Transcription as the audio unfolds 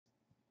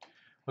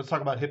Let's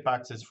talk about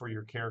hitboxes for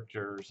your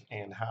characters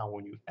and how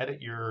when you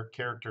edit your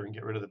character and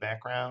get rid of the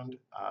background,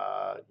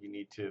 you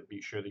need to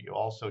be sure that you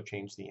also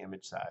change the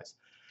image size.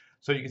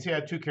 So you can see I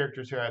have two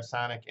characters here. I have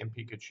Sonic and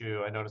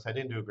Pikachu. I noticed I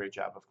didn't do a great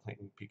job of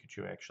cleaning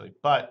Pikachu actually,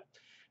 but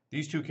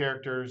these two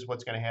characters,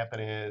 what's going to happen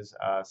is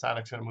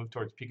Sonic's going to move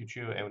towards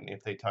Pikachu, and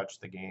if they touch,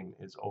 the game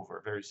is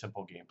over. Very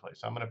simple gameplay.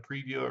 So I'm going to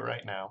preview it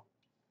right now.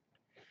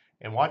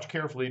 And watch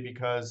carefully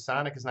because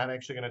Sonic is not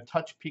actually going to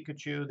touch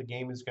Pikachu. The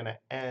game is going to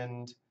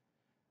end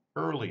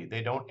early.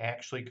 They don't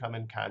actually come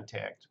in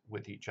contact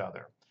with each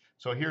other.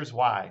 So here's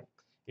why.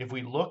 If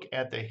we look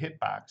at the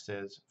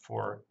hitboxes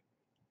for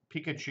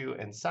Pikachu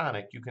and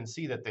Sonic, you can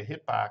see that the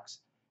hitbox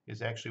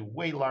is actually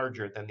way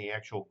larger than the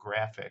actual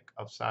graphic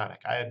of Sonic.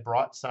 I had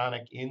brought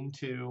Sonic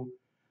into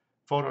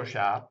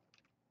Photoshop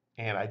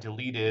and I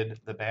deleted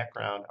the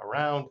background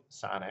around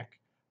Sonic,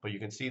 but you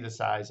can see the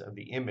size of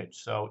the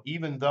image. So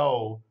even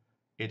though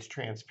it's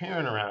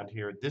transparent around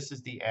here, this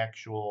is the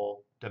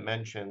actual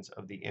dimensions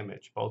of the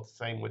image, both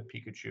same with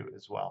Pikachu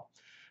as well.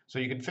 So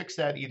you can fix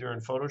that either in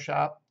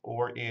Photoshop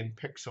or in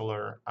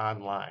Pixlr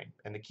online.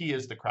 And the key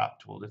is the crop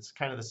tool. It's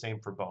kind of the same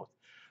for both.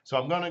 So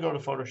I'm going to go to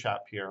Photoshop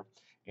here,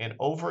 and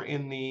over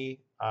in the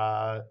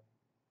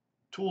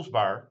tools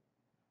bar,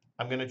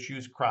 I'm going to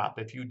choose crop.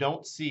 If you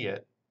don't see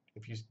it,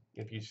 if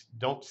you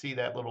don't see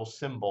that little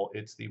symbol,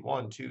 it's the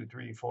 1, 2,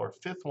 3, 4,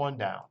 fifth one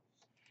down.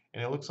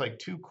 And it looks like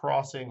two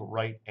crossing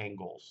right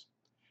angles.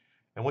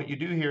 And what you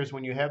do here is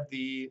when you have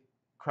the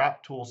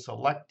crop tool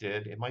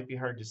selected, it might be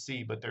hard to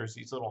see, but there's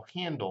these little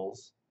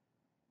handles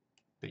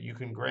that you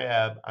can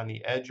grab on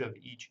the edge of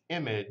each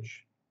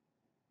image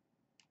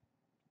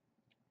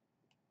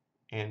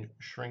and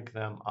shrink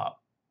them up.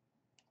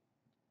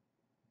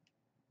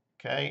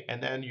 Okay,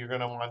 and then you're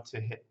going to want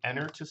to hit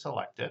enter to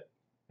select it.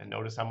 And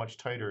notice how much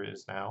tighter it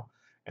is now.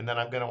 And then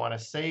I'm going to want to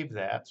save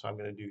that. So I'm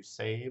going to do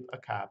save a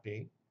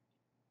copy.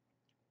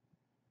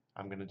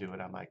 I'm going to do it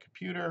on my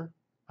computer.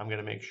 I'm going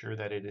to make sure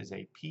that it is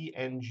a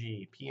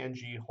PNG.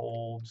 PNG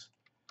holds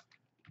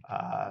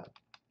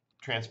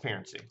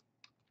transparency.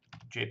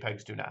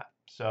 JPEGs do not.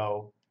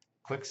 So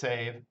click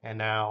save, and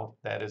now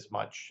that is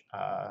much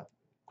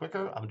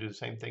quicker. I'm going to do the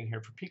same thing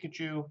here for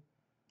Pikachu.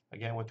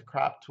 Again with the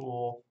crop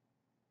tool.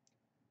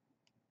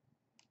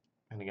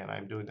 And again,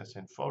 I'm doing this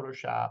in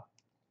Photoshop.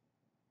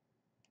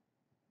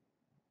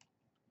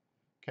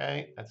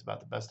 Okay, that's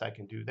about the best I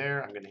can do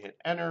there. I'm going to hit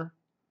enter,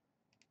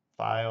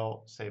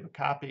 file, save a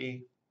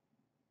copy,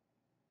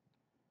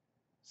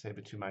 save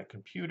it to my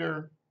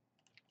computer.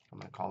 I'm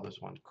going to call this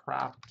one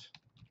cropped,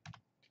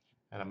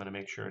 and I'm going to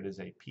make sure it is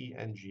a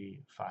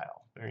PNG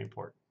file. Very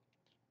important.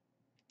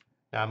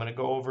 Now I'm going to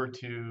go over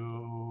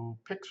to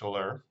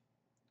Pixlr,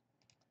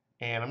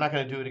 and I'm not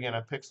going to do it again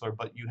on Pixlr,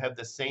 but you have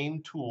the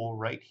same tool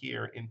right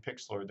here in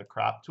Pixlr, the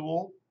crop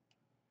tool.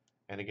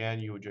 And again,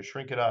 you would just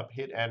shrink it up,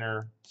 hit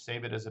enter,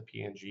 save it as a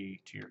PNG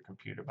to your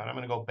computer. But I'm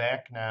going to go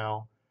back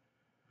now.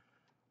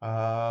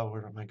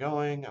 Where am I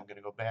going? I'm going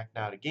to go back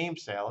now to Game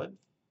Salad.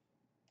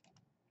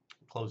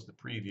 Close the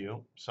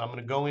preview. So I'm going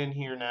to go in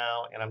here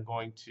now, and I'm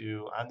going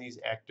to, on these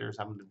actors,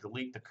 I'm going to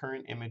delete the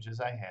current images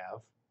I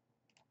have.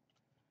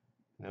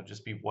 And they'll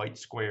just be white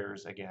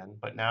squares again.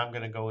 But now I'm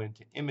going to go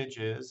into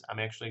images. I'm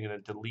actually going to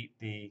delete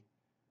the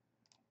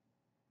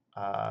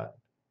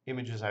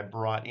images I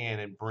brought in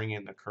and bring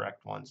in the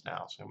correct ones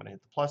now. So I'm going to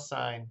hit the plus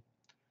sign.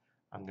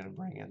 I'm going to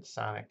bring in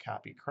Sonic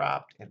copy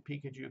cropped and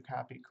Pikachu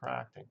copy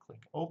cropped and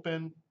click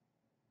open.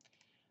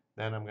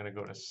 Then I'm going to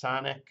go to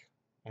Sonic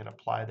and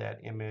apply that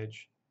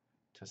image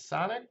to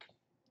Sonic.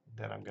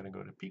 Then I'm going to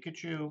go to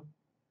Pikachu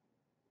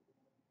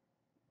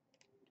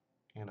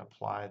and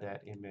apply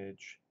that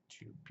image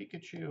to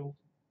Pikachu.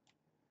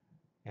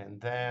 And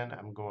then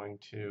I'm going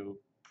to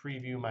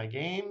preview my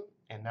game,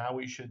 and now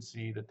we should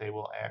see that they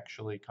will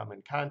actually come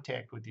in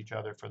contact with each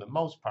other for the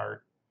most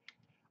part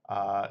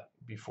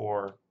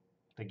before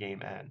the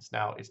game ends.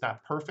 Now, it's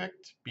not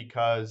perfect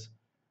because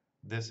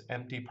this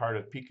empty part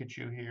of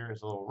Pikachu here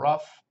is a little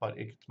rough, but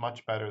it's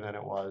much better than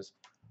it was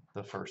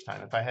the first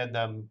time. If I had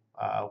them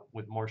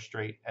with more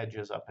straight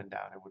edges up and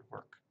down, it would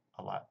work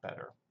a lot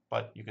better.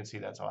 But you can see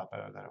that's a lot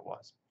better than it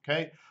was.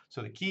 Okay,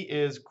 so the key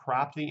is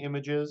crop the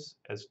images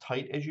as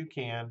tight as you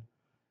can,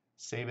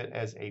 save it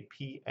as a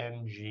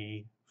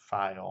PNG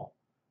file,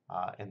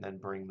 and then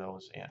bring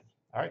those in.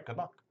 All right, good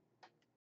luck.